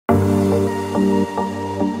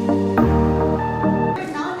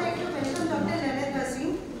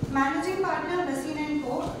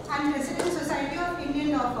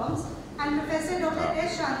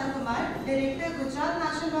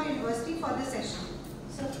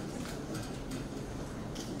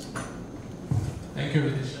Thank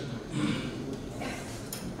you, Vidisha.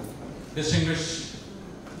 Distinguished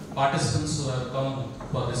participants who have come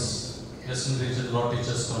for this Western Region Law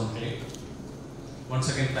Teachers Conclave.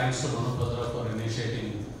 Once again, thanks to Manupatra for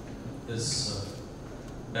initiating this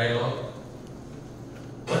dialogue.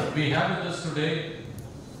 We have with us today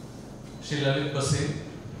Lalit Bhasin,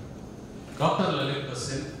 Dr. Lalit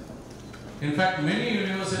Bhasin. In fact, many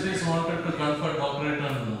universities wanted to confer doctorate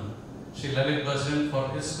on Lalit Bhasin for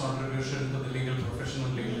his contribution to the legal profession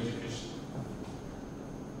and legal education.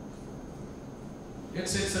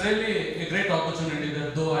 It's really a great opportunity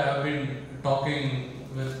that though I have been talking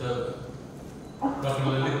with Dr.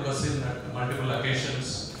 Lalit Bhasin at multiple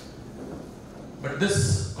occasions, but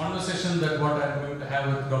this conversation that what I am going to have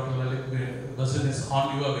with Dr. Lalit Bhasin is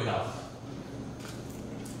on your behalf.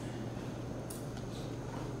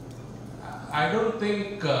 I don't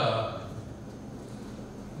think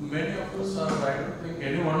many of us are, I don't think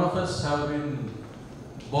any one of us have been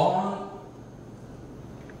born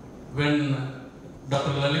when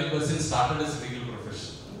Dr. Lalit Bhasin started his legal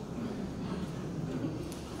profession.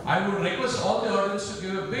 I would request all the audience to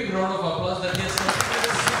give a big round of applause that he has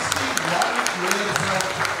completed 61 years of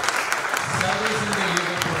service in the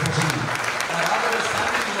legal profession. I have a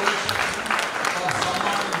standing ovation for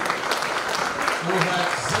someone who has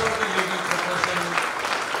served the legal profession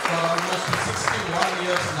for almost 61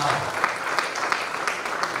 years now.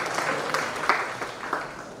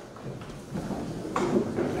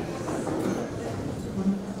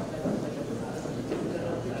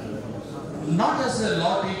 Not as a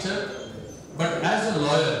law teacher, but as a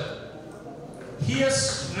lawyer, he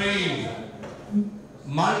has trained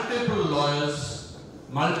multiple lawyers,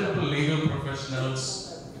 multiple legal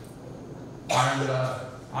professionals, and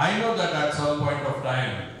I know that at some point of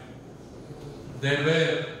time, there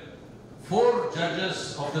were 4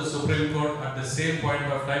 judges of the Supreme Court at the same point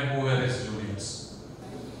of time who were his juniors.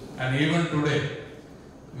 And even today,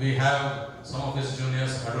 we have some of his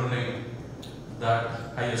juniors adorning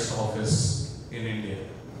that highest office in India.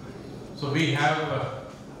 So we have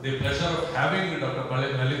the pleasure of having Dr.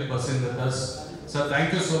 Lalit Bhasin with us. Sir,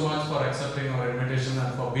 thank you so much for accepting our invitation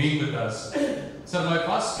and for being with us. Sir, my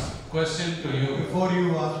first question to you. Before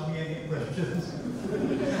you ask me any questions,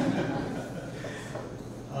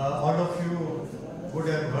 all of you would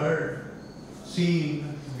have heard,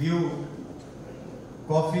 seen, viewed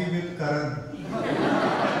Coffee with Karan.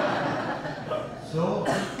 So,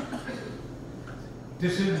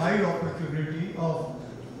 this is my opportunity of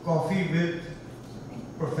coffee with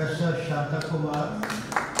Professor Shanthakumar,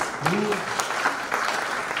 who,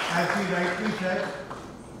 as he rightly said,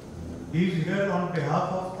 he is here on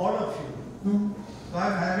behalf of all of you. So I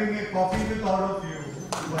am having a coffee with all of you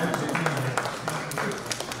while sitting here.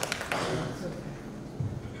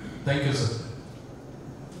 Thank you, sir.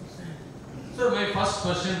 So my first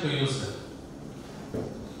question to you, sir.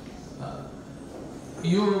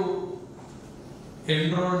 You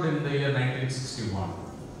enrolled in the year 1961,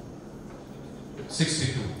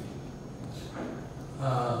 62,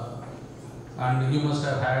 and you must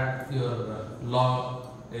have had your law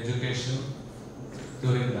education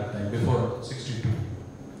during that time, before 62.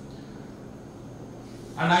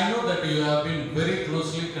 And I know that you have been very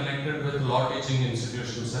closely connected with law teaching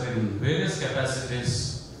institutions, sir, in various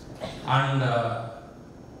capacities. And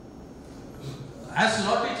as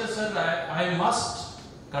law teachers, sir, I must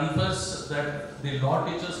confess that the law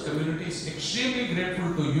teachers community is extremely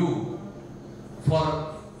grateful to you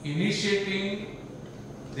for initiating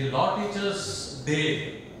the Law Teachers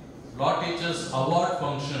Day, Law Teachers Award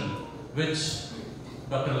function, which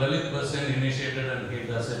Dr. Lalit Bhasin initiated, and he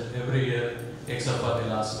does it every year except for the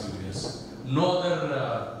last few years. No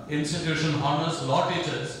other institution honors law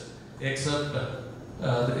teachers except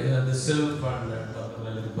the SILF and Dr.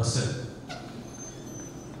 Lalit Bhasin.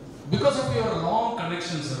 Because of your long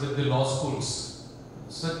connections with the law schools,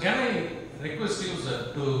 sir, can I request you,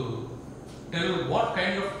 sir, to tell what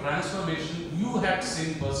kind of transformation you had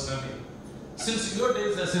seen personally since your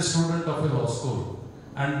days as a student of a law school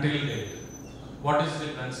until date? What is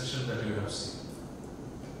the transition that you have seen?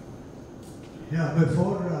 Yeah,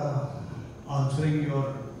 before answering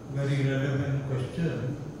your very relevant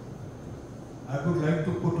question, I would like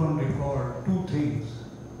to put on record 2 things,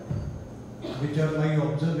 which are my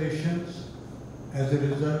observations as a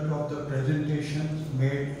result of the presentations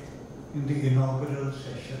made in the inaugural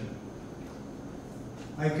session.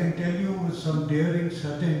 I can tell you with some daring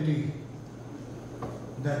certainty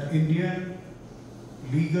that Indian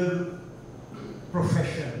legal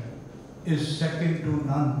profession is second to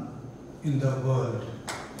none in the world.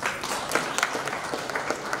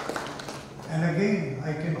 And again,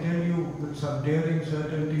 I can tell you with some daring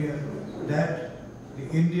certainty that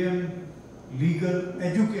the Indian legal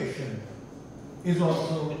education is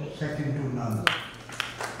also second to none.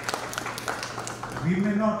 We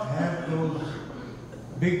may not have those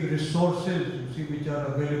big resources, you see, which are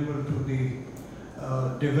available to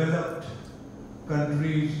the developed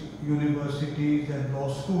countries, universities and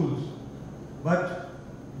law schools, but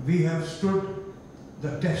we have stood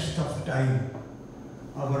the test of time.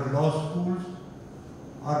 Our law schools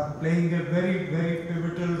are playing a very, very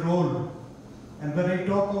pivotal role. And when I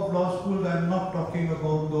talk of law schools, I am not talking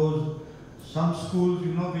about those, some schools,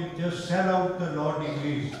 you know, which just sell out the law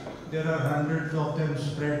degrees. There are hundreds of them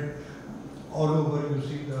spread all over, you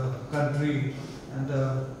see, the country, and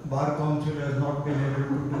the Bar Council has not been able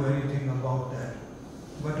to do anything about that.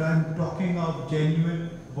 But I am talking of genuine,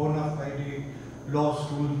 bona fide law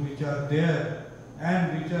schools which are there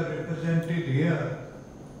and which are represented here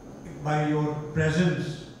by your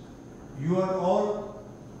presence. You are all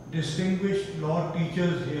distinguished law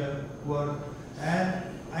teachers here, and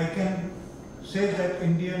I can say that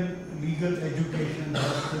Indian legal education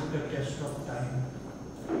has stood the test of time.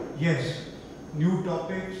 Yes, new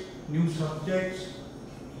topics, new subjects,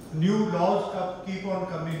 new laws keep on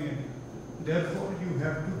coming in. Therefore, you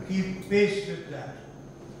have to keep pace with that.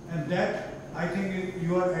 And that, I think,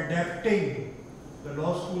 you are adapting. The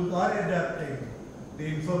law schools are adapting. The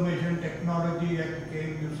Information Technology Act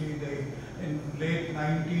came, you see, in late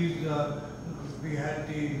 90s, we had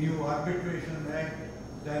the new Arbitration Act,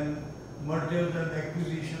 then mergers and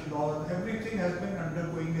acquisition laws. Everything has been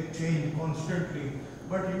undergoing a change constantly,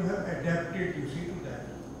 but you have adapted, you see, to that.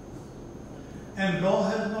 And law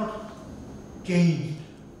has not changed.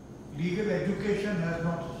 Legal education has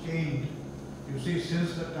not changed, you see,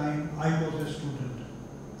 since the time I was a student.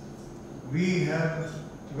 We have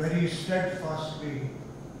very steadfastly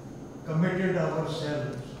committed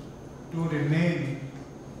ourselves to remain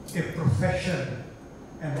a profession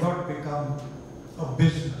and not become a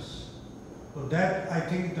business. So that, I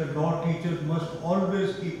think, the law teachers must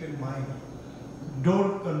always keep in mind.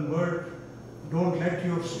 Don't let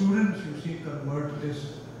your students, you see, convert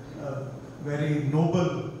this very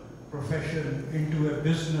noble profession into a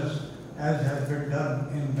business, as has been done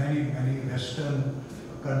in many, many Western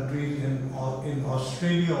countries, in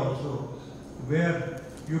Australia also, where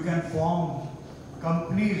you can form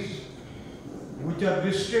companies which are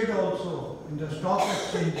listed also in the stock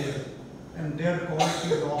exchanges, and they are called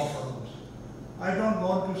the law firms. I don't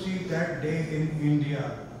want to see that day in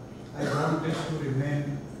India. I want this to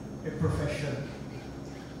remain a profession.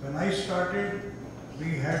 When I started,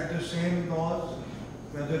 we had the same laws,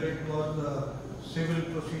 whether it was the Civil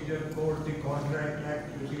Procedure Code, the Contract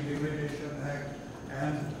Act, you see, Limitation Act,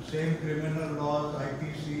 and same criminal laws,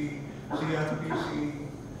 IPC, CRPC,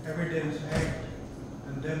 Evidence Act,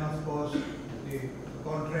 and then of course the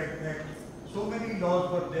Contract Act. So many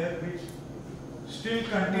laws were there which still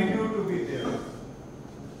continue to be there.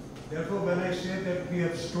 Therefore, when I say that we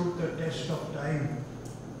have stood the test of time,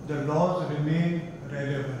 the laws remain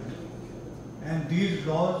relevant. And these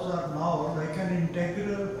laws are now like an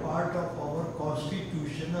integral part of our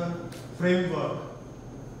constitutional framework.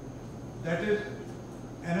 That is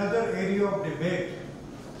another area of debate,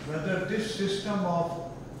 whether this system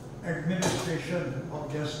of administration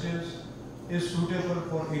of justice is suitable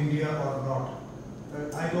for India or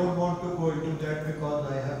not. I don't want to go into that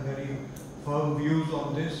because I have very firm views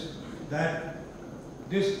on this, that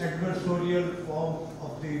this adversarial form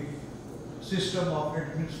of the system of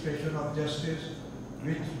administration of justice,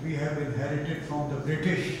 which we have inherited from the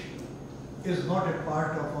British, is not a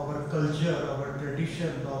part of our culture, our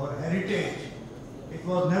tradition, our heritage. It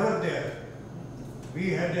was never there. We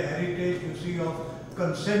had a heritage, you see, of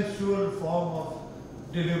consensual form of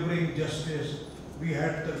delivering justice. We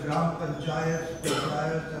had the Gram Panchayats,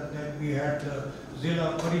 and then we had the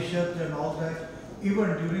Zilla Parishads and all that. Even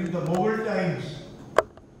during the Mughal times,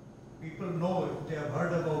 people know it, they have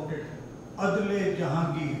heard about it. Adle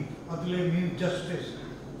Jahangir. Adle means justice.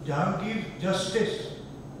 Jahangir's justice.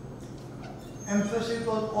 Emphasis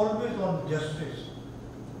was always on justice.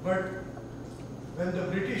 But when the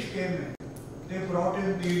British came in, they brought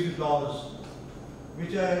in these laws,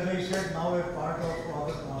 which are, as I said, now a part of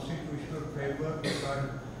our constitutional framework. We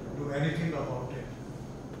can't do anything about it.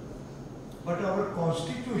 But our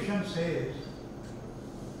constitution says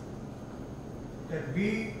that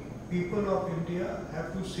we, people of India,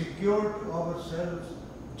 have to secure to ourselves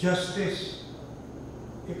justice,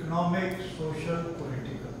 economic, social,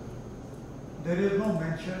 political. There is no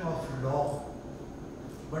mention of law.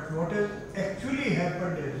 But what has actually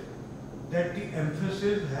happened is that the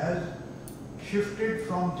emphasis has shifted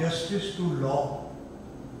from justice to law.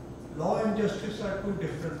 Law and justice are two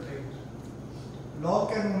different things. law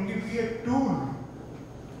can only be a tool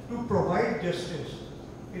to provide justice.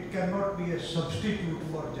 It cannot be a substitute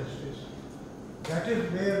for justice. That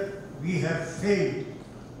is where we have failed.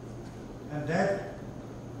 And that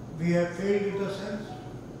we have failed in the sense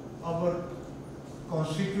our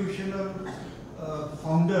constitutional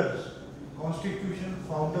constitution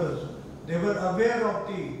founders, they were aware of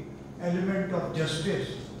the element of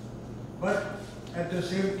justice, but at the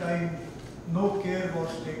same time, no care was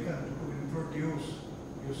taken to introduce,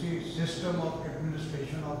 you see, system of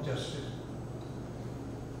administration of justice.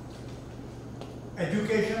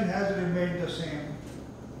 Education has remained the same.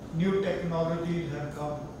 New technologies have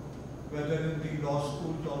come, whether in the law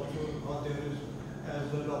schools also, or there is,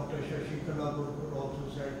 as the Dr. Shanthakumar Director also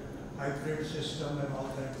said, hybrid system and all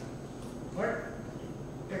that. But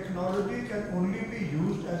technology can only be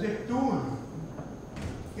used as a tool.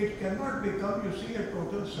 It cannot become, you see, a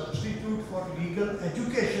total substitute for legal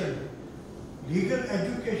education. Legal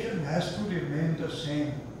education has to remain the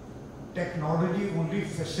same. Technology only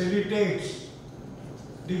facilitates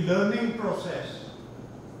the learning process,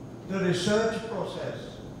 the research process,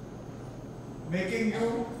 making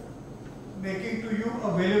to you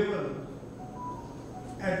available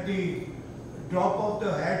at the drop of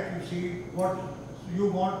the hat. You see what you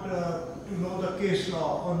want to know, the case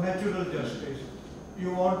law on natural justice.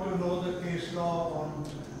 You want to know the case law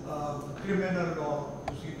on criminal law.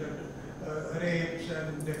 You see that rapes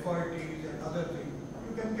and dacoities and other things.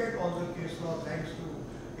 You can get all the case law thanks to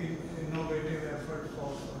innovative efforts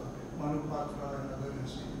of Manupatra and other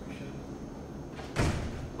institutions.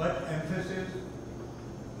 But emphasis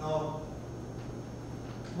now,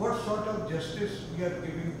 what sort of justice we are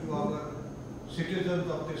giving to our citizens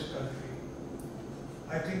of this country?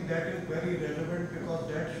 I think that is very relevant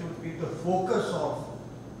because that should be the focus of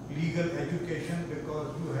legal education,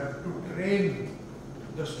 because you have to train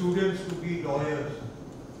the students to be lawyers.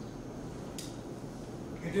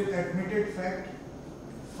 It is admitted fact,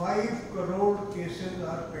 5 crore cases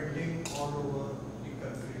are pending all over the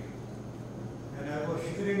country. And I was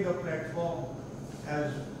sharing the platform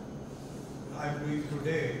as I'm doing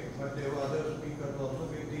today, but there were other speakers also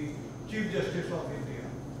with the Chief Justice of India.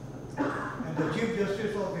 And the Chief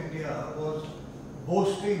Justice of India was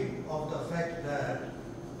boasting of the fact that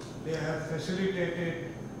they have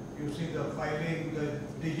facilitated, you see, the filing, the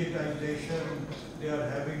digitization, they are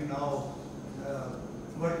having now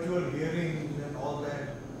virtual hearings and all that,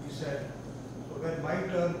 he said. So when my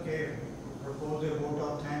turn came to propose a vote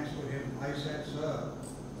of thanks to him, I said, sir,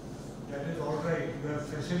 that is all right, you have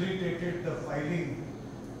facilitated the filing,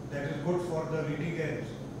 that is good for the litigants,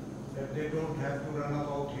 that they don't have to run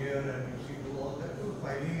about here and you see do all that,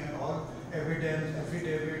 filing and all evidence,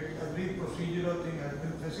 affidavit, every procedural thing has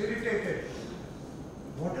been facilitated.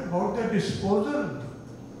 What about the disposal?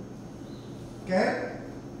 Can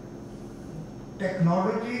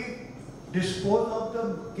technology dispose of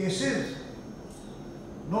the cases?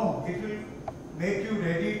 No, it will make you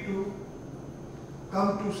ready to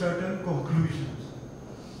come to certain conclusions.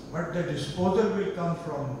 But the disposal will come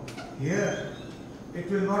from here. It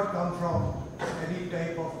will not come from any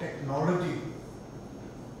type of technology.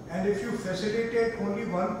 And if you facilitate only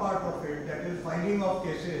one part of it, that is filing of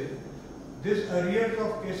cases, this arrears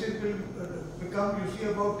of cases will become, you see,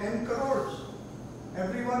 about 10 crores.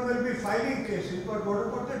 Everyone will be filing cases, but what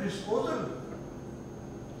about the disposal?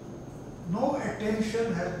 No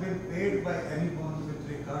attention has been paid by anyone with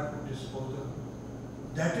regard to disposal.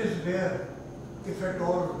 That is where, if at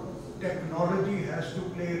all, technology has to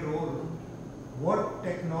play a role. What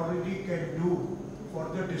technology can do for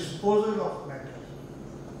the disposal of matters.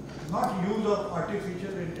 Not use of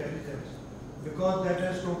artificial intelligence, because that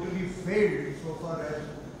has totally failed so far as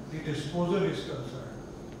the disposal is concerned.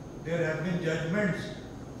 There have been judgments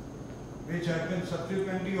which have been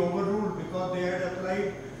subsequently overruled because they had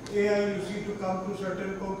applied AI, you see, to come to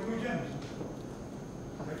certain conclusions.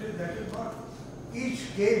 That is not.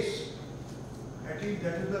 Each case, at least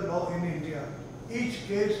that is the law in India, each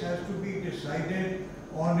case has to be decided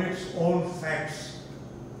on its own facts.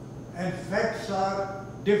 And facts are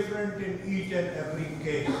different in each and every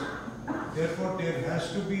case. Therefore, there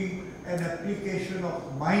has to be an application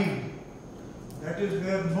of mind. That is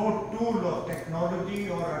where no tool of technology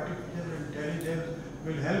or artificial intelligence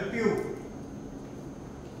will help you.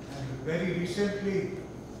 And very recently,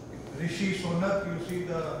 Rishi Sunak, you see,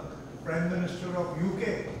 the Prime Minister of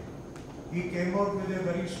UK, he came out with a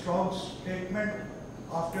very strong statement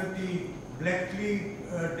after the Blackley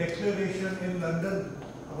declaration in London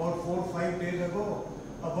about 4 or 5 days ago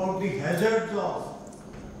about the hazards of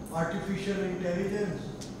artificial intelligence,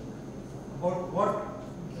 about what,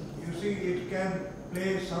 you see, it can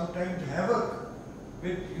play sometimes havoc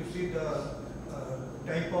with, you see, the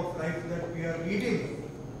type of life that we are leading.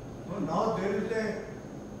 So now there is a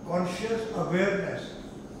conscious awareness,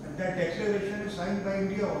 and that declaration is signed by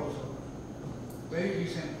India also, very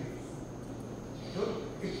recently. So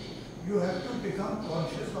you have to become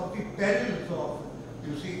conscious of the perils of,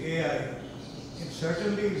 you see, AI. It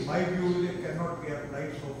certainly, in my view, it cannot be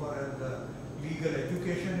applied so far as the legal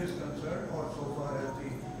education is concerned, or so far as the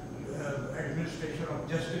administration of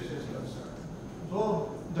justice is concerned.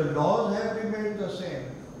 So the laws have remained the same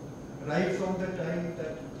right from the time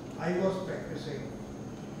that I was practicing,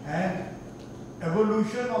 and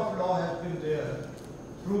evolution of law has been there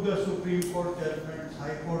through the Supreme Court judgments,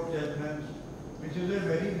 High Court judgments, which is a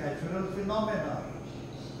very natural phenomenon.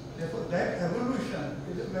 Therefore, that evolution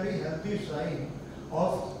is a very healthy sign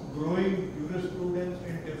of growing jurisprudence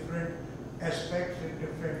in different aspects, in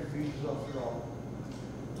different fields of law.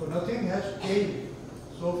 So nothing has changed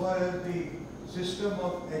so far as the system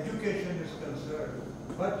of education is concerned,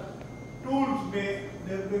 but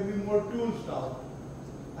there may be more tools now.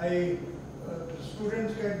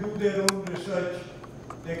 Students can do their own research.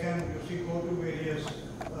 They can, you see, go to various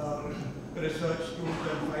research tools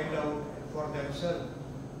and find out for themselves.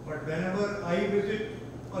 But whenever I visit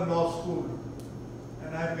a law school,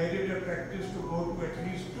 and I've made it a practice to go to at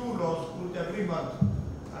least 2 law schools every month,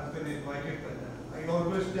 I've been invited by them. I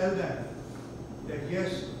always tell them that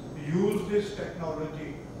yes, use this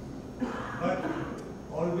technology, but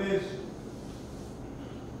always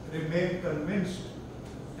remain convinced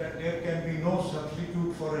that there can be no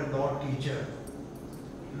substitute for a law teacher.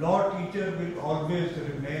 Law teacher will always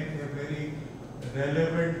remain a very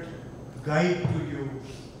relevant guide to you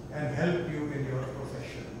and help you in your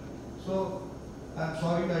profession. So, I'm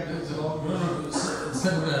sorry I did wrong. No,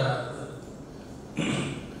 sir,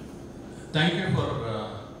 thank you for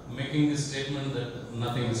making this statement that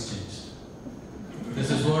nothing has changed.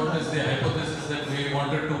 This is what is the hypothesis that we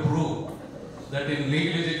wanted to prove, that in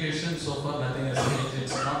legal education so far nothing has changed.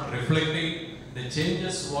 It's not reflecting the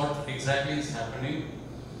changes, what exactly is happening.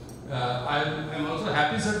 I'm also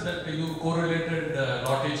happy, sir, that you correlated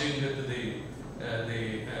law teaching with the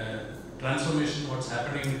transformation, what's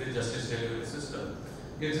happening in the justice delivery system.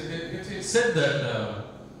 It's said that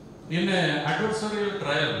in an adversarial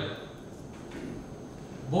trial,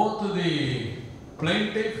 both the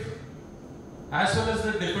plaintiff as well as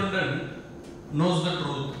the defendant knows the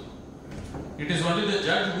truth. It is only the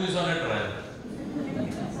judge who is on a trial.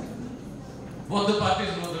 Both the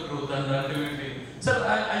parties know the truth, and ultimately, sir,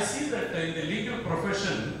 I see that in the legal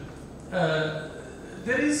profession,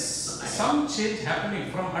 there is some change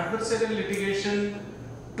happening from adversarial litigation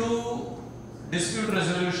to dispute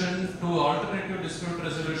resolution, to alternative dispute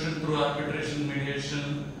resolution through arbitration,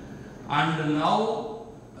 mediation, and now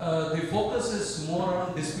the focus is more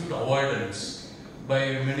on dispute avoidance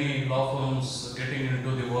by many law firms getting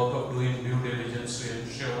into the work of doing due diligence to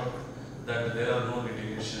ensure that there are no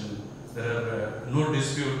litigation, there are no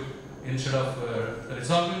dispute. Instead of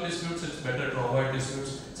resolving disputes, it's better to avoid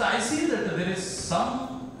disputes. So I see that there is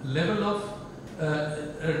some level of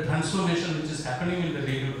transformation which is happening in the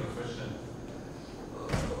legal profession.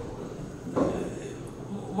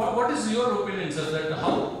 What is your opinion, sir, that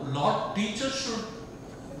how law teachers should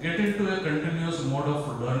get into a continuous mode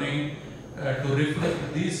of learning to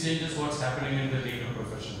reflect these changes, what's happening in the legal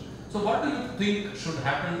profession? So what do you think should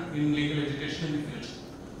happen in legal education in the future,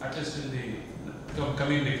 at least in the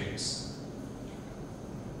coming decades?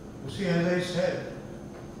 You see, as I said,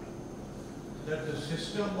 that the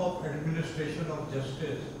system of administration of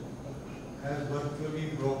justice has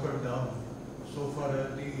virtually broken down so far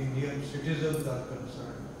as the Indian citizens are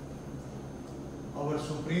concerned. Our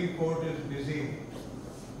Supreme Court is busy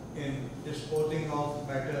in disposing of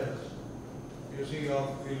matters, you see,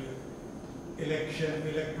 of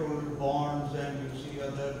electoral bonds, and you see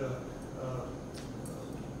other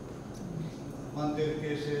mandir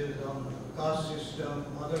cases on caste system,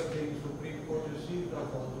 other things Supreme Court is seized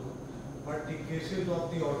of also. But the cases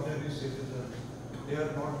of the ordinary citizens, they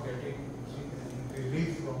are not getting, you see, any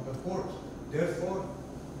relief from the courts. Therefore,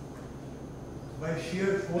 by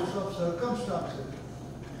sheer force of circumstances,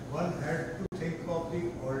 one had to think of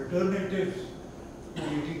the alternatives to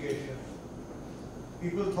litigation.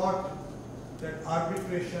 People thought that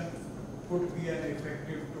arbitration could be an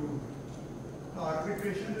effective tool. Now,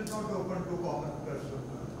 arbitration is not open to common person.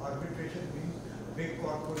 Arbitration means big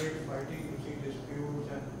corporate fighting, you see, disputes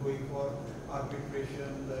and going for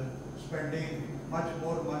arbitration and spending much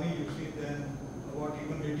more money, you see, than what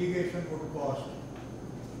even litigation would cost,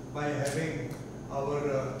 by having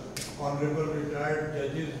our honorable retired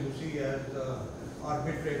judges, you see, as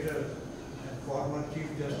arbitrators and former chief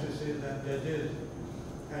justices and judges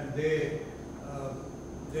and they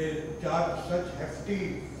charge such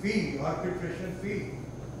hefty fee, arbitration fee.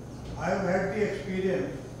 I have had the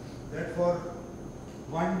experience that for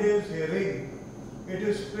one day's hearing, it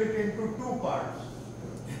is split into two parts,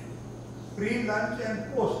 pre-lunch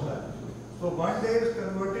and post-lunch. So one day is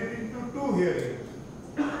converted into two hearings,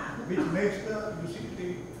 which makes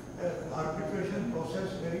the arbitration process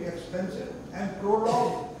very expensive and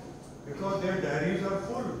prolonged because their diaries are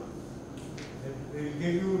full. They will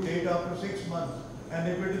give you date after 6 months. And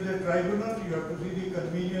if it is a tribunal, you have to see the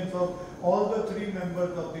convenience of all the three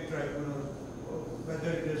members of the tribunal, whether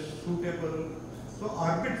it is suitable. So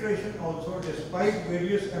arbitration also, despite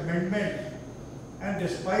various amendments and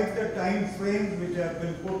despite the time frames which have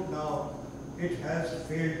been put now, it has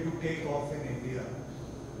failed to take off in India.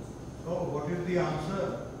 So what is the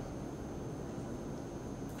answer?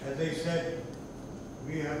 As I said,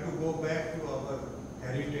 we have to go back to our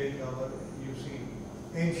heritage, our,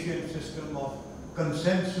 ancient system of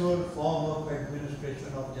consensual form of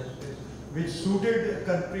administration of justice, which suited a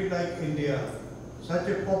country like India, such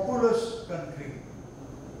a populous country,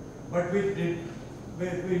 but which did,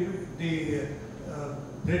 the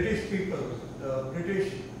British people, the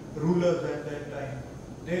British rulers at that time,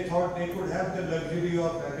 they thought they could have the luxury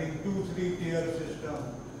of having 2-3 tier system,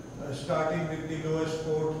 starting with the lowest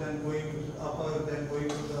court, then going to the upper, then going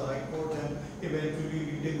to the High Court, and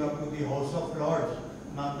eventually leading up to the House of Lords.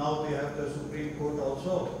 Now they have the Supreme Court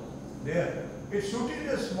also there. It suited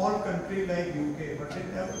a small country like UK, but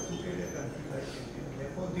it never suited a country like India.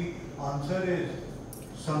 Therefore, the answer is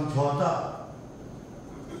samjhauta.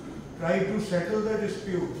 Try to settle the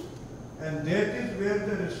disputes. And that is where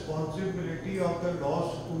the responsibility of the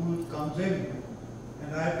law school comes in.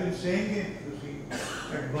 And I have been saying it,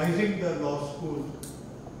 advising the law school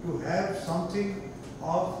to have something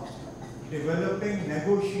of developing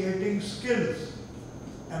negotiating skills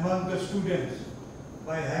among the students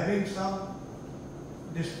by having some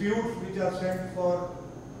disputes which are sent for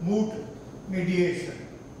moot mediation.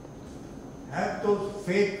 Have those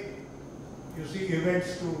fake,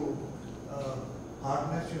 events to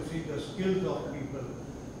harness, the skills of people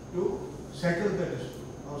to settle the dispute.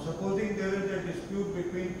 Now, supposing there is a dispute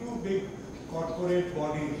between two big corporate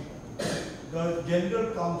bodies, the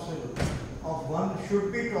general counsel of one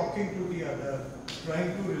should be talking to the other,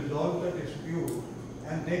 trying to resolve the dispute,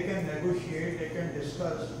 and they can negotiate, they can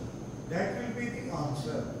discuss. That will be the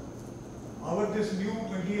answer. This new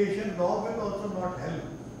mediation law will also not help.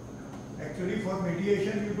 Actually, for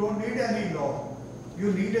mediation, you don't need any law.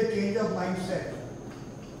 You need a change of mindset.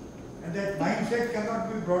 And that mindset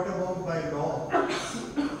cannot be brought about by law.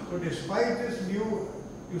 So despite this new,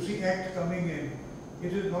 act coming in,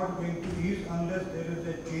 it is not going to ease unless there is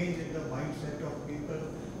a change in the mindset of people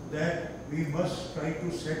that we must try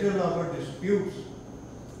to settle our disputes.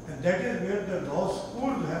 And that is where the law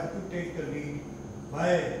schools have to take the lead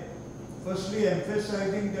by firstly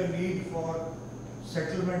emphasizing the need for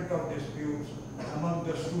settlement of disputes among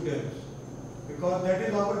the students, because that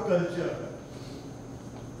is our culture.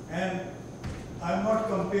 And I am not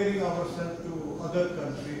comparing ourselves to other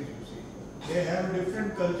countries, They have a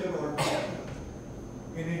different culture altogether.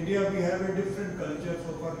 In India, we have a different culture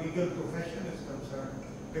so far legal profession is concerned,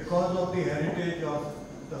 because of the heritage of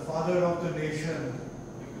the father of the nation,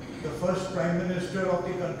 the first Prime Minister of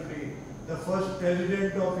the country, the first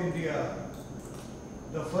President of India,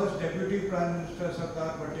 the first Deputy Prime Minister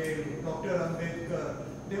Sardar Patel, Dr. Ambedkar.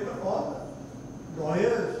 They were all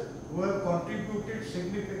lawyers who have contributed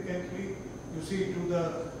significantly, to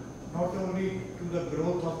the not only to the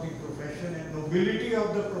growth of the profession and nobility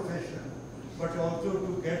of the profession, but also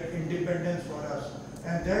to get independence for us.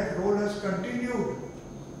 And that role has continued.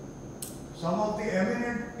 Some of the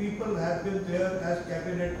eminent people have been there as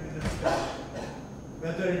cabinet ministers,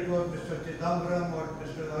 whether it was Mr. Chidambaram or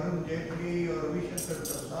Mr. Arun Jaitley or Ravi Shankar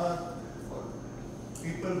Prasad, or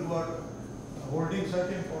people who are holding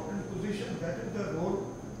such important positions. That is the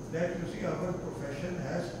role that our profession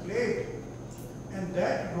has played. And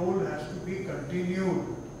that role has to be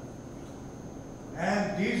continued.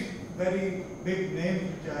 And these very big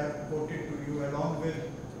names which I have quoted to you, along with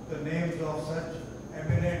the names of such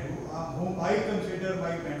eminent whom I consider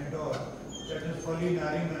my mentor, that is Fali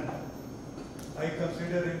Nariman. I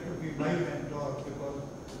consider him to be my mentor because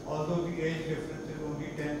although the age difference is only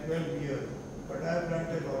 10-12 years, but I have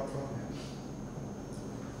learned a lot from him.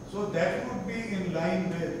 So that would be in line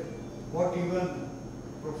with what even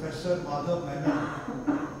Professor Madhav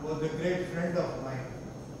Menon was a great friend of mine,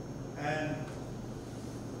 and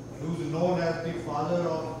he was known as the father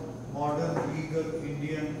of modern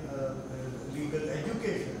Indian legal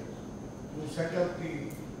education, who set up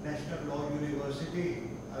the National Law University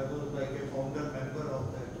I was like a founder member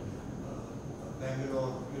of that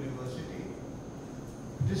Bangalore University.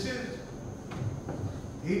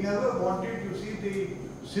 He never wanted to see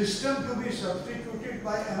the system to be substituted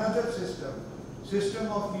by another system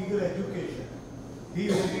of legal education. He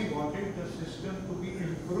only wanted the system to be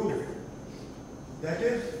improved. That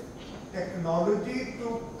is, technology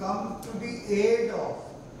to come to the aid of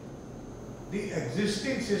the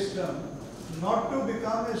existing system, not to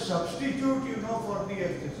become a substitute, for the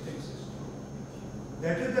existing system.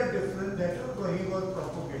 That is the difference. That is what he was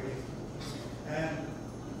propagating. And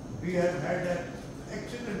we have had that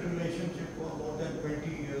excellent relationship for more than 20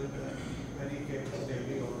 years when he came to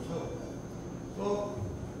Delhi also. So,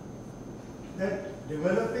 that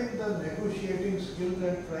developing the negotiating skills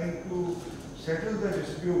and trying to settle the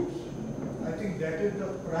disputes, I think that is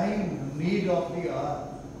the prime need of the hour.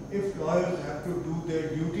 If lawyers have to do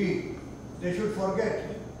their duty, they should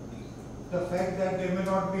forget the fact that they may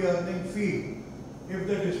not be earning fee. If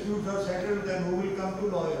the disputes are settled, then who will come to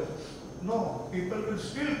lawyers? No, people will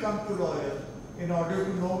still come to lawyers in order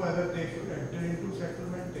to know whether they should enter into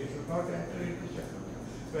settlement, they should not enter into settlement,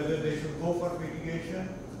 whether they should go for mediation,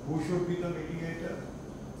 who should be the mediator.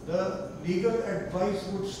 The legal advice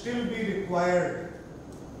would still be required.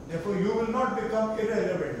 Therefore, you will not become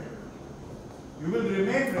irrelevant. You will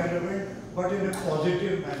remain relevant, but in a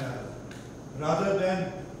positive manner. Rather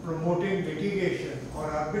than promoting litigation or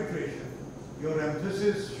arbitration, your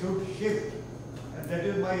emphasis should shift. And that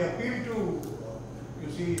is my appeal to,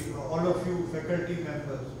 all of you faculty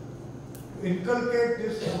members, to inculcate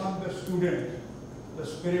this among the students, the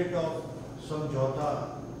spirit of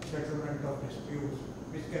samjhauta, settlement of disputes,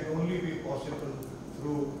 which can only be possible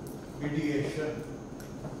through mediation.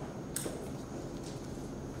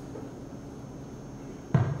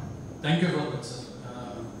 Thank you for that, sir.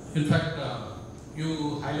 In fact,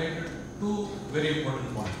 you highlighted two very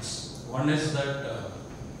important points. One is that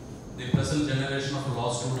the present generation of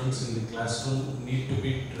law students in the classroom need to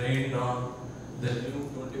be trained on the new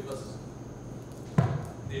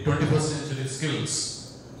 21st century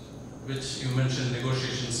skills, which you mentioned,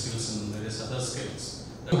 negotiation skills and various other skills.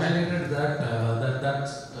 You highlighted that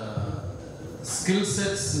skill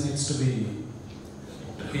sets needs to be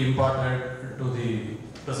imparted to the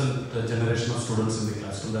present generation of students in the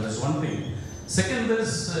classroom. That is one thing. Second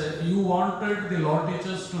is you wanted the law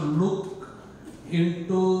teachers to look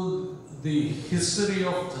into the history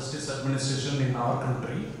of justice administration in our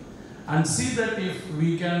country and see that if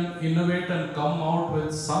we can innovate and come out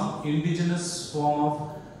with some indigenous form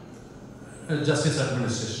of justice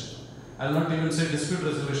administration. I will not even say dispute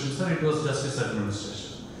resolution, sir, it was justice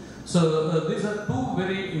administration. So these are two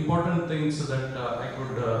very important things that I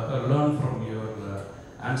could learn from your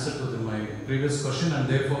answer to my previous question, and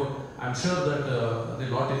therefore I'm sure that the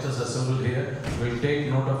law teachers assembled here will take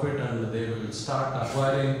note of it and they will start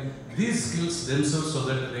acquiring these skills themselves so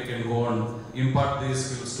that they can go and impart these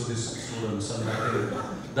skills to the students. And I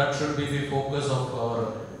think that should be the focus of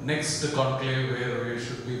our next conclave, where we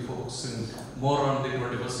should be focusing more on the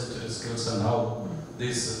 21st century skills and how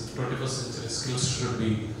these 21st century skills should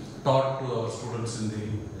be taught to our students in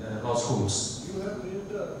the law schools.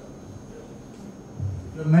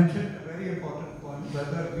 You mentioned a very important point,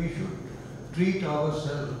 whether we should treat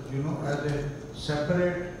ourselves, as a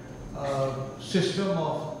separate system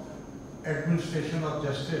of administration of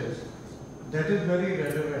justice. That is very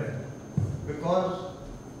relevant, because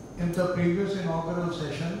in the previous inaugural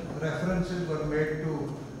session, references were made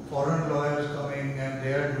to foreign lawyers coming and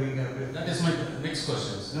they are doing everything. That is my next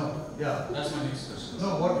question. No, yeah. That's my next question.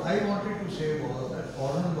 No, what I wanted to say was that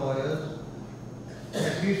foreign lawyers,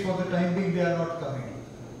 at least for the time being, they are not coming,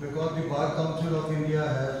 because the Bar Council of India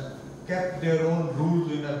has kept their own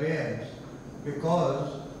rules in abeyance,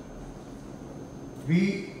 because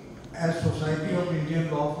we as Society of Indian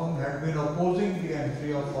Law Firm had been opposing the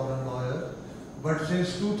entry of foreign lawyers, but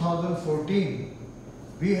since 2014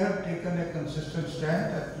 we have taken a consistent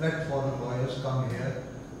stand that let foreign lawyers come here.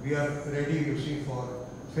 We are ready, for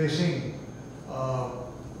facing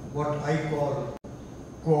what I call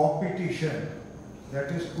co-opetition,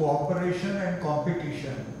 that is cooperation and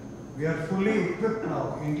competition. We are fully equipped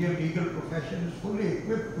now. Indian legal profession is fully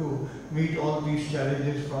equipped to meet all these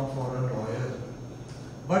challenges from foreign lawyers.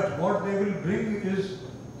 But what they will bring is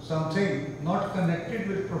something not connected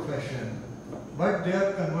with profession, but they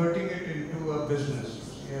are converting it into a business,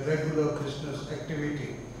 a regular business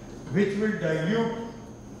activity, which will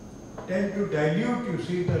tend to dilute,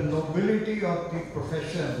 the nobility of the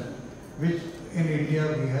profession, which in India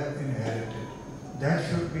we have inherited. That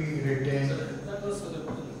should be retained.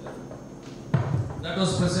 That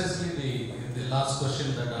was precisely the last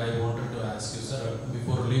question that I wanted to ask you, sir,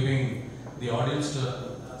 before leaving the audience to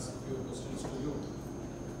ask a few questions to you.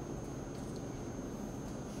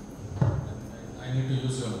 I need to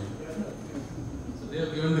use your mic. So they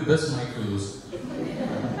have given the best mic to use.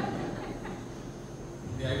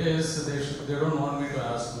 The idea is they don't want me to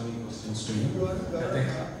ask many questions to you. I think.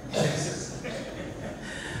 Yes.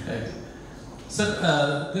 Right.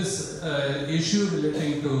 Sir, this issue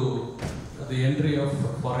relating to the entry of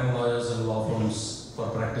foreign lawyers and law firms for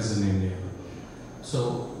practice in India.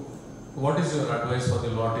 So, what is your advice for the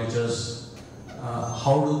law teachers?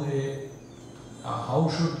 How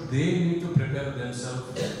should they need to prepare themselves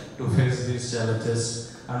to face these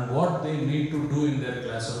challenges, and what they need to do in their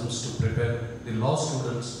classrooms to prepare the law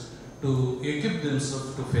students to equip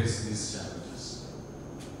themselves to face these challenges?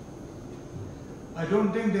 I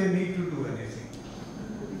don't think they need to do anything.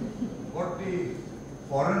 What the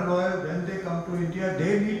foreign lawyers, when they come to India,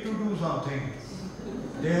 they need to do something.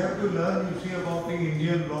 They have to learn, you see, about the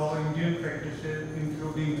Indian law, Indian practices,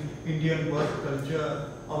 including Indian work culture,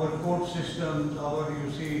 our court systems, our,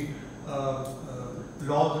 you see,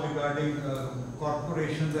 laws regarding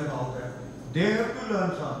corporations and all that. They have to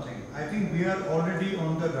learn something. I think we are already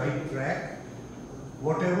on the right track.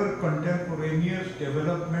 Whatever contemporaneous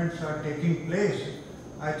developments are taking place,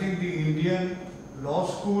 I think the Indian law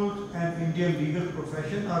schools and Indian legal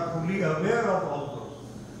profession are fully aware of all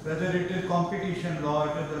those. Whether it is competition law,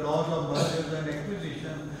 it is the laws of mergers and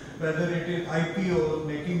acquisition, whether it is IPOs,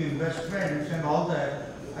 making investments and all that.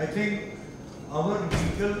 I think our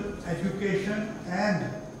legal education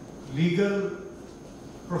and legal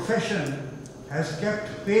profession has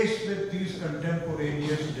kept pace with these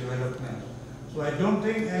contemporaneous developments. So I don't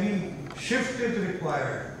think any shift is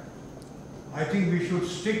required. I think we should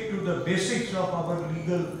stick to the basics of our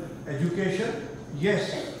legal education.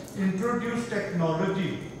 Yes, introduce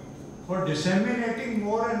technology for disseminating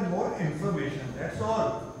more and more information, that's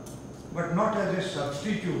all. But not as a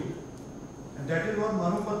substitute. And that is what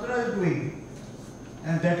Manupatra is doing.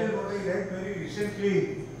 And that is what I read very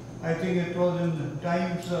recently. I think it was in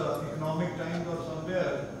Times, Economic Times or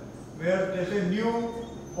somewhere, where there's a new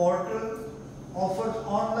portal offers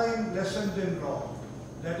online lessons in law.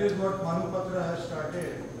 That is what Manupatra has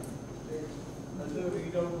started. I'll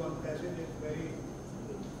read out one passage, it's very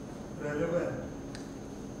relevant.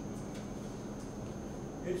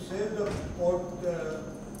 It says the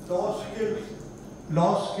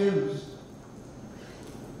law skills.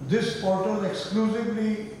 This portal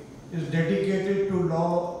exclusively is dedicated to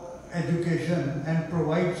law education and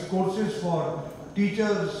provides courses for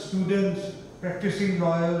teachers, students, practicing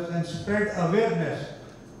lawyers, and spread awareness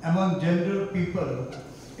among general people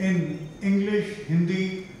in English,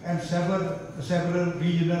 Hindi, and several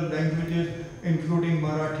regional languages, including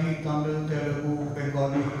Marathi, Tamil, Telugu,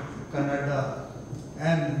 Bengali, Kannada.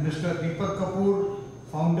 And Mr. Deepak Kapoor,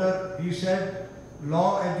 founder, he said,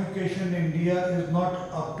 law education in India is not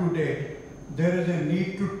up to date. There is a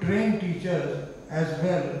need to train teachers as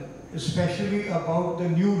well, especially about the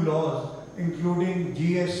new laws, including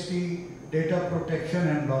GST, data protection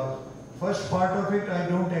and laws. First part of it, I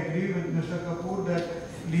don't agree with Mr. Kapoor that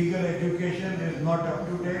legal education is not up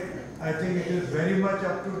to date. I think it is very much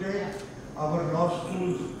up to date. Our law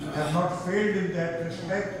schools have not failed in that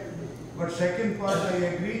respect. But second part, I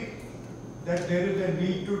agree that there is a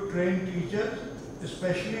need to train teachers,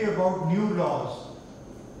 especially about new laws.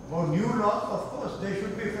 About new laws, of course, they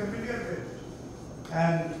should be familiar with.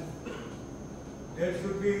 And there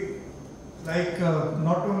should be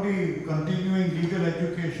not only continuing legal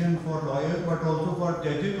education for lawyers, but also for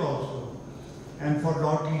judges also. And for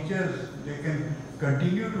law teachers, they can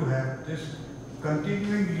continue to have this.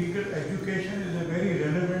 Continuing legal education is a very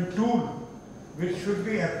relevant tool which should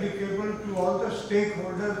be applicable to all the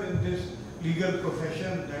stakeholders in this legal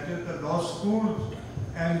profession, that is the law schools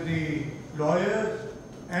and the lawyers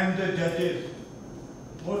and the judges.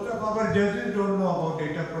 Most of our judges don't know about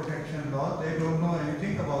data protection law, they don't know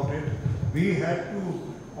anything about it. We had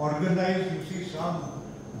to organize, you see, some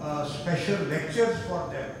special lectures for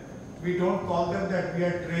them. We don't call them that we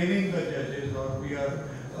are training the judges or we are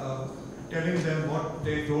telling them what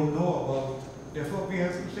they don't know about. Therefore, we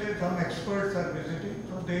have to say some experts are visiting,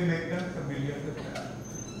 so they make them familiar with that.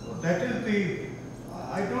 So that is the,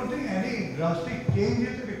 I don't think any drastic change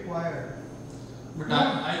is required. But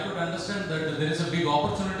I could understand that there is a big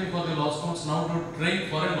opportunity for the law schools now to train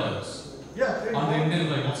foreign lawyers on the Indian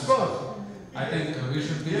legal system. Of course. I think we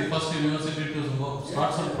should be the first university to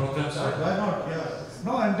start some programs. Why not? Yeah.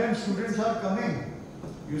 No, and then students are coming.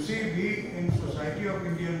 You see, we in Society of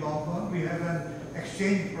Indian Law Firm, we have an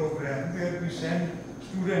exchange program where we send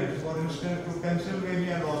students, for instance, to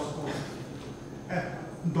Pennsylvania Law School.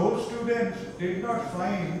 those students did not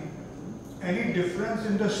find any difference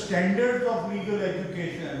in the standards of legal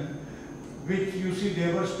education which you see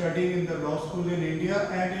they were studying in the law school in India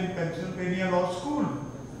and in Pennsylvania Law School.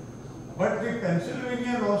 But the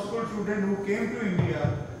Pennsylvania Law School student who came to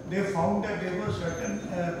India, they found that there were certain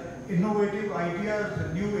innovative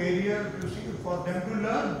ideas, new areas, you see, for them to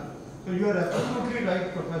learn. So you are absolutely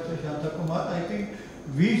right, Professor Shanthakumar. I think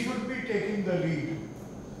we should be taking the lead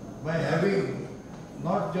by having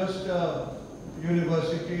not just a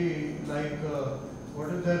university like, what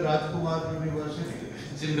is the Rajkumar University?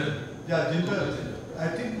 Jindal. Yeah, Jindal. I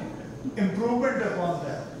think improvement upon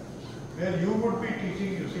that, where you would be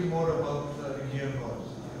teaching, you see, more about regional laws.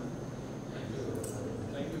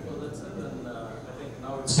 Thank you for that, sir. And I think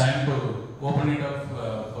now It's time to open it up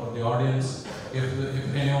for the audience.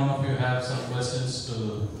 If any one of you have some questions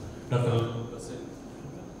to Dr. Bhasin,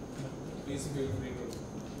 please feel free to.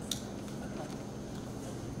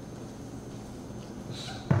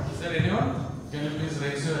 Is there anyone? Can you please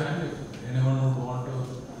raise your hand if anyone would want to?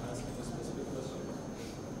 Ask a specific question.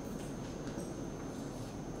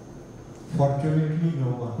 Fortunately,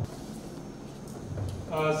 no one.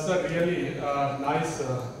 Sir, really nice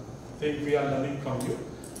thing we are learning from you.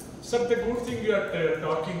 Sir, the good thing you are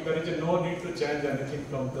talking, there is no need to change anything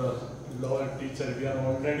from the law teacher. We are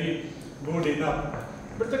already good enough.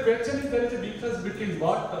 But the question is, there is a difference between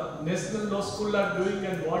what national law school are doing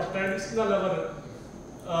and what traditional our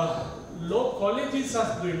law colleges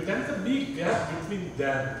are doing. There is a big gap between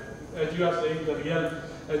them. As you are saying, the real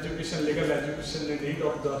education, legal education in need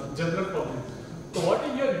of the general public. So what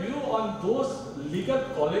is your view on those legal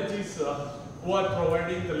colleges who are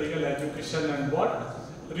providing the legal education, and what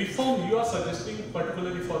reform you are suggesting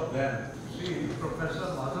particularly for them? See,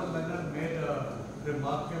 Professor Madhav Menon made a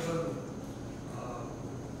remarkable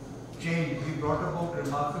change. He brought about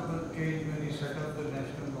remarkable change when he set up the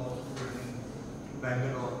National Law School in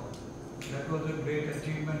Bangalore. That was a great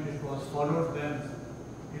achievement. It was followed then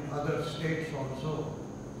in other states also.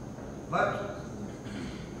 But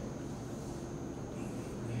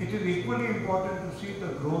it is equally important to see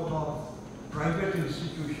the growth of private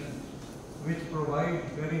institutions which provide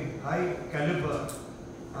very high caliber,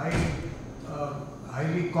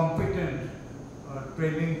 highly competent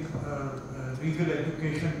training legal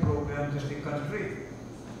education programs in the country.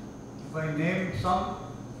 If I name some,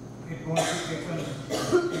 it won't be taken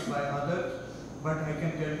by others, but I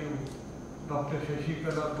can tell you Dr.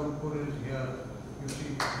 Shashikala Purpur is here. You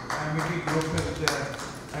see, Amity Group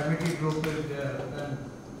is there, and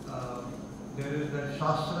there is the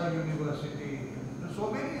Shastra University,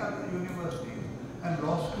 so many other universities and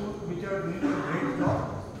law schools which are doing a great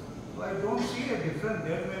job. So I don't see a difference.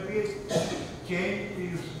 There may be a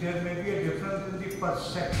change, there may be a difference in the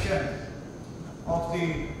perception of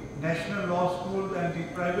the national law school and the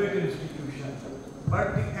private institution.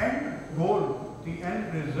 But the end goal, the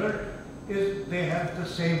end result is they have the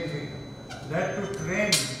same thing. That to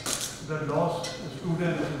train the law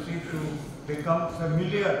students, you see, to become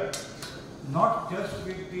familiar not just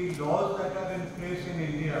with the laws that are in place in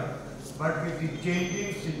India, but with the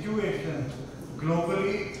changing situations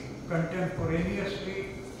globally, contemporaneously,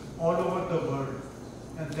 all over the world.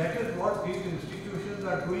 And that is what these institutions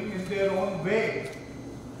are doing in their own way.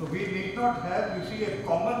 So we need not have, you see, a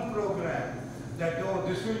common program that, oh,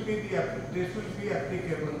 this will be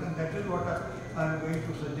applicable, and that is what I am going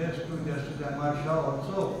to suggest to Justice M.R. Shah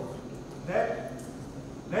also, that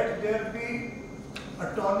let there be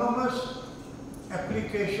autonomous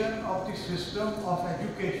application of the system of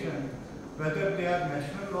education, whether they are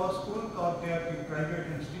national law schools or they are the private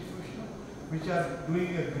institutions, which are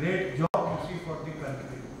doing a great job, you see, for the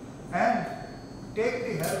country. And take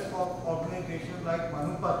the help of organizations like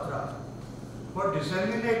Manupatra for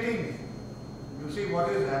disseminating, you see, what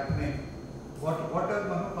is happening. What does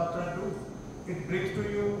Manupatra do? It brings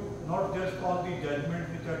to you not just all the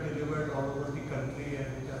judgments which are delivered all over the country and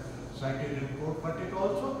which are cited in court, but it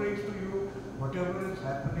also brings to you whatever is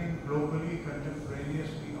happening globally,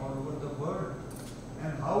 contemporaneously all over the world.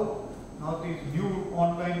 And how now these new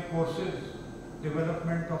online courses,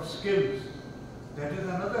 development of skills, that is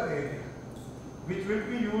another area which will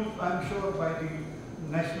be used, I am sure, by the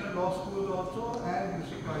national law schools also, and you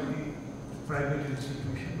see, by the private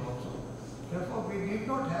institutions also. Therefore, we need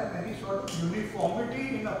not have any sort of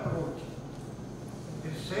uniformity in approach.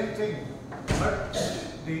 It's the same thing, but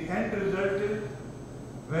the end result is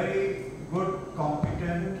very good,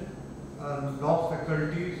 competent law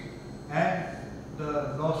faculties and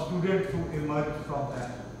the law students who emerge from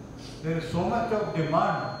that. There is so much of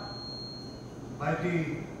demand by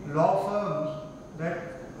the law firms that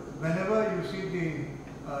whenever you see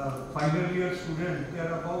the final year students,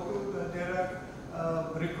 there are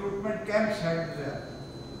recruitment camps held there.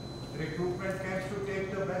 Recruitment camps to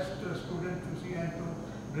take the best students to see and to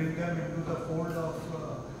bring them into the fold of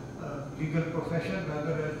legal profession,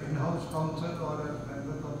 whether as in-house counsel or as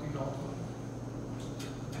members of the law firm.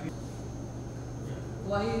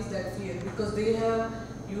 Why is that fear? Because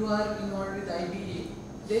you are involved with IBA.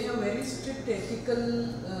 They have very strict ethical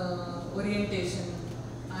orientation,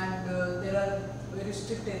 and there are very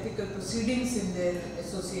strict ethical proceedings in their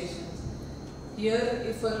associations. Here,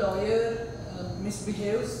 if a lawyer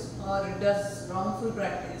misbehaves or does wrongful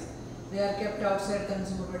practice, they are kept outside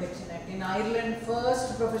Consumer Protection Act. In Ireland,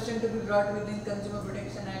 first profession to be brought within Consumer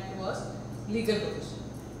Protection Act was legal profession,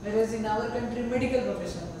 whereas in our country, medical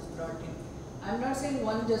profession was brought in. I am not saying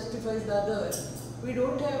one justifies the other. We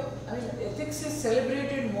don't have, ethics is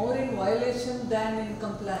celebrated more in violation than in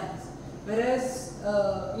compliance. Whereas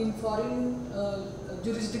in foreign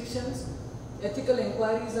jurisdictions, ethical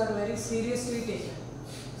inquiries are very seriously taken.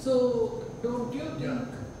 So, don't you think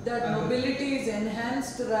that nobility is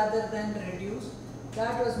enhanced rather than reduced?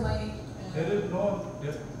 That was my... There is no,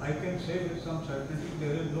 I can say with some certainty,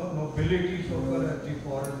 there is no nobility so far as the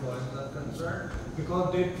foreign lawyers are concerned,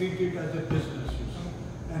 because they treat it as a business, you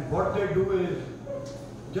see. And what they do is,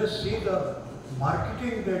 just see the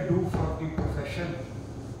marketing they do for the profession.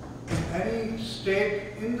 In any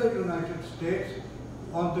state in the United States,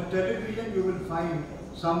 on the television you will find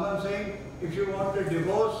someone saying, if you want a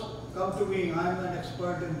divorce, come to me, I am an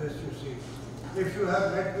expert in this, you see. If you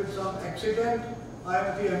have met with some accident, I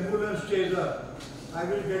am the ambulance chaser. I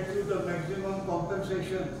will get you the maximum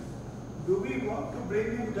compensation. Do we want to bring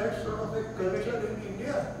in that sort of a culture in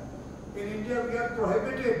India? In India we are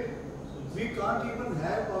prohibited. We can't even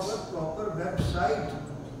have our proper website.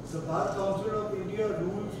 The Bar Council of India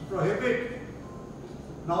rules prohibit.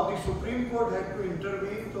 Now the Supreme Court had to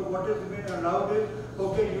intervene, so what has been allowed is,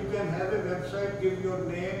 okay, you can have a website, give your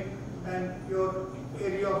name and your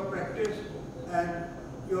area of practice and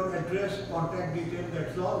your address, contact details,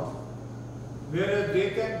 that's all. Whereas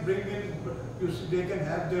they can bring in, you see, they can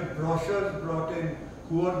have their brochures brought in,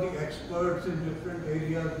 who are the experts in different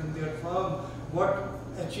areas in their firm, what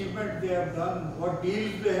achievement they have done, what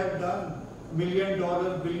deals they have done, $1 million,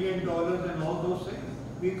 $1 billion and all those things.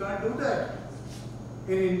 We can't do that.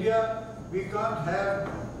 In India, we can't have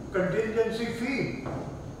contingency fee.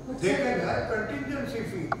 They can have contingency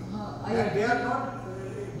fee. And they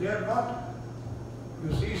are not,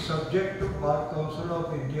 you see, subject to Bar Council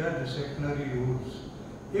of India disciplinary rules.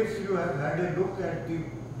 If you have had a look at the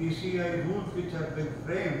BCI rules which have been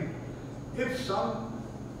framed, if some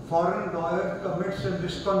foreign lawyer commits a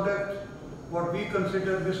misconduct, what we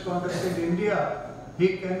consider misconduct in India,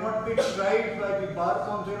 he cannot be tried by the Bar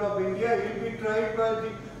Council of India, he will be tried by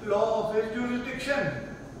the law of his jurisdiction.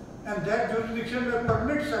 And that jurisdiction will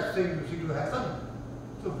permit such things to happen.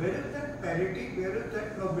 So where is that parity, where is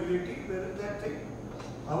that nobility, where is that thing?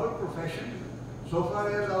 Our profession, so far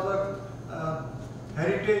as our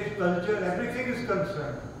heritage, culture, everything is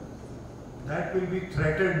concerned, that will be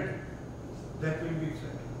threatened. That will be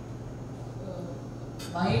threatened.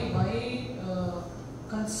 My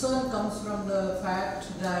concern comes from the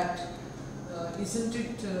fact that isn't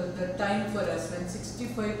it the time for us when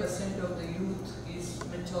 65% of the youth is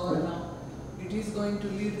mature now? It is going to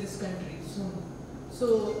leave this country soon.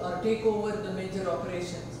 So, take over the major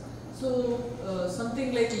operations. So,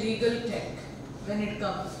 something like legal tech, when it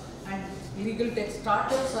comes, and legal tech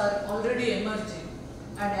startups are already emerging,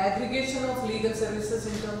 and aggregation of legal services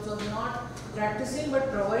in terms of not practicing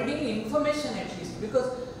but providing information at least. Because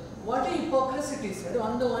what a hypocrisy it is.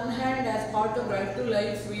 On the one hand, as part of right to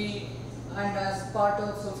life, and as part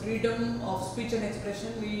of freedom of speech and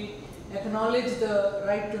expression, we acknowledge the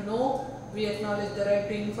right to know, we acknowledge the right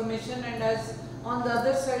to information, and as on the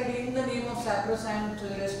other side, in the name of sacrosanct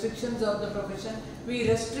restrictions of the profession, we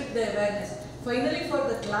restrict the awareness. Finally, for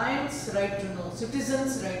the client's right to know,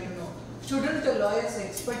 citizens' right to know, shouldn't the lawyer's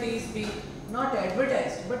expertise be not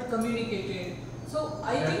advertised but communicated? So,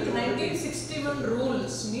 I think 1961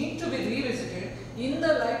 rules need to be revisited in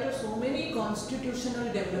the light of so many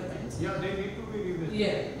constitutional developments. Yeah, they need to be revisited.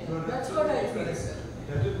 Yeah. That's what I feel, sir.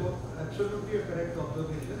 That is absolutely a correct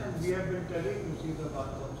observation, and we have been telling, you see, the Bar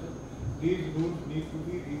Council, these rules need to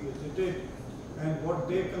be revisited, and what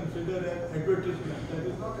they consider as advertisement, that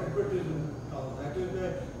is not advertisement now, that is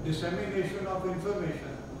the dissemination of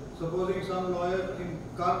information. Supposing some lawyer in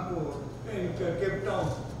Kanpur, in Cape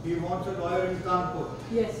Town, he wants a lawyer in Kanpur.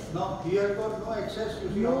 Yes. Now, he has got no access, you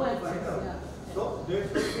see, No how to find access, out. yeah. So, there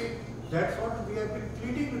should be, that's what we have been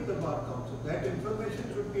pleading with the Bar Council, that information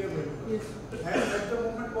should be available. Yes. And at the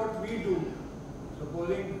moment what we do, suppose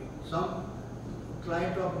supposing some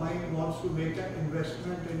client of mine wants to make an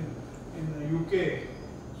investment in the UK,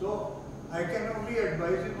 so I can only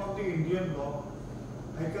advise him on the Indian law.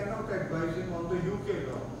 I cannot advise him on the UK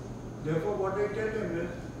law. Therefore, what I tell him is,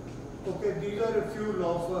 okay, these are a few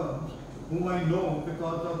law firms whom I know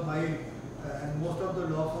because of my, and most of the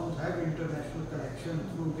law firms have international connections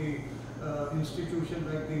through the institutions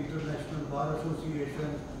like the International Bar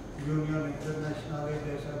Association, Union Internationale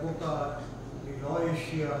des Avocats, the Law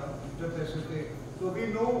Asia, Interpacific. So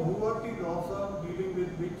we know who are the law firms dealing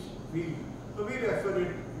with which field. So we refer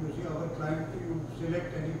it, you see, our client, you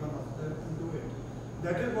select any one of them and do it.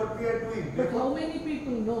 That is what we are doing. But how many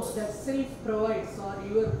people know that SILF provides, or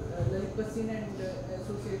your Lalit Bhasin and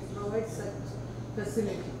Associates provides such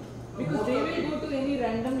facility? Because they will go to any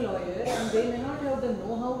random lawyer and they may not have the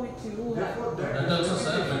know-how which you have. That also,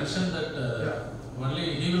 sir, mentioned that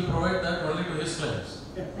only he will provide that only to his clients,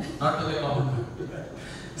 not to the common.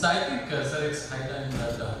 So I think, sir, it's high time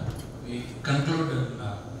that we conclude and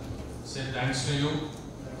say thanks to you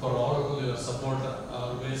for all your support,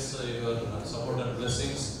 always your support and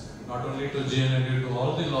blessings, not only to GNLU, to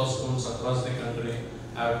all the law schools across the country.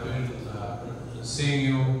 I have been seeing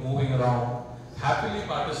you moving around, happily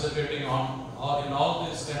participating on or in all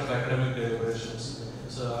these kind of academic deliberations.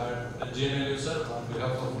 So at GNLU, sir, on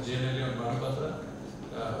behalf of GNLU and Manupatra,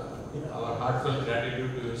 our heartfelt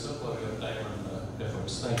gratitude to you, sir, for your time and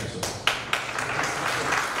efforts. Thank you, sir.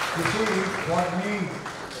 You see, for me,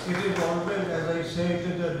 it is always, as I say, it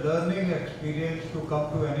is a learning experience to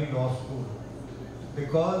come to any law school.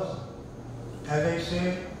 Because, as I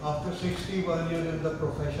say, after 61 years in the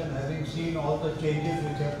profession, having seen all the changes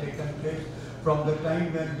which have taken place from the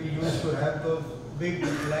time when we used to have those big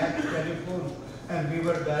black telephones and we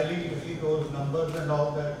were dialing, you see, those numbers and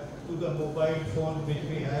all that, to the mobile phone which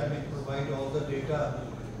we have, which provide all the data.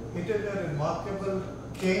 It is a remarkable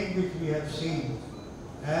change which we have seen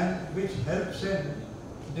and which helps in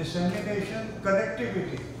dissemination,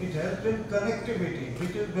 connectivity. It helps in connectivity,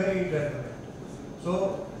 which is very relevant.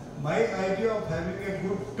 So, my idea of having a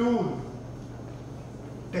good tool,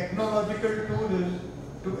 technological tool, is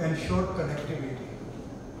to ensure connectivity.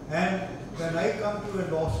 And when I come to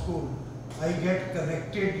a law school, I get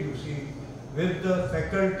connected, you see, with the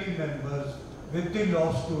faculty members, with the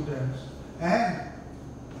law students, and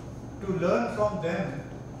to learn from them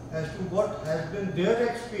as to what has been their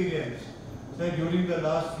experience, say during the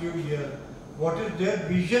last few years, what is their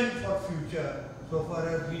vision for future so far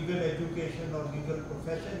as legal education or legal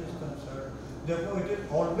profession is concerned. Therefore, it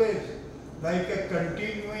is always like a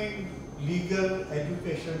continuing legal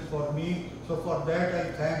education for me. So for that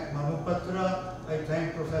I thank Manupatra, I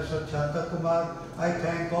thank Professor Shanthakumar, I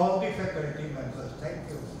thank all the faculty members. Thank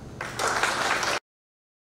you.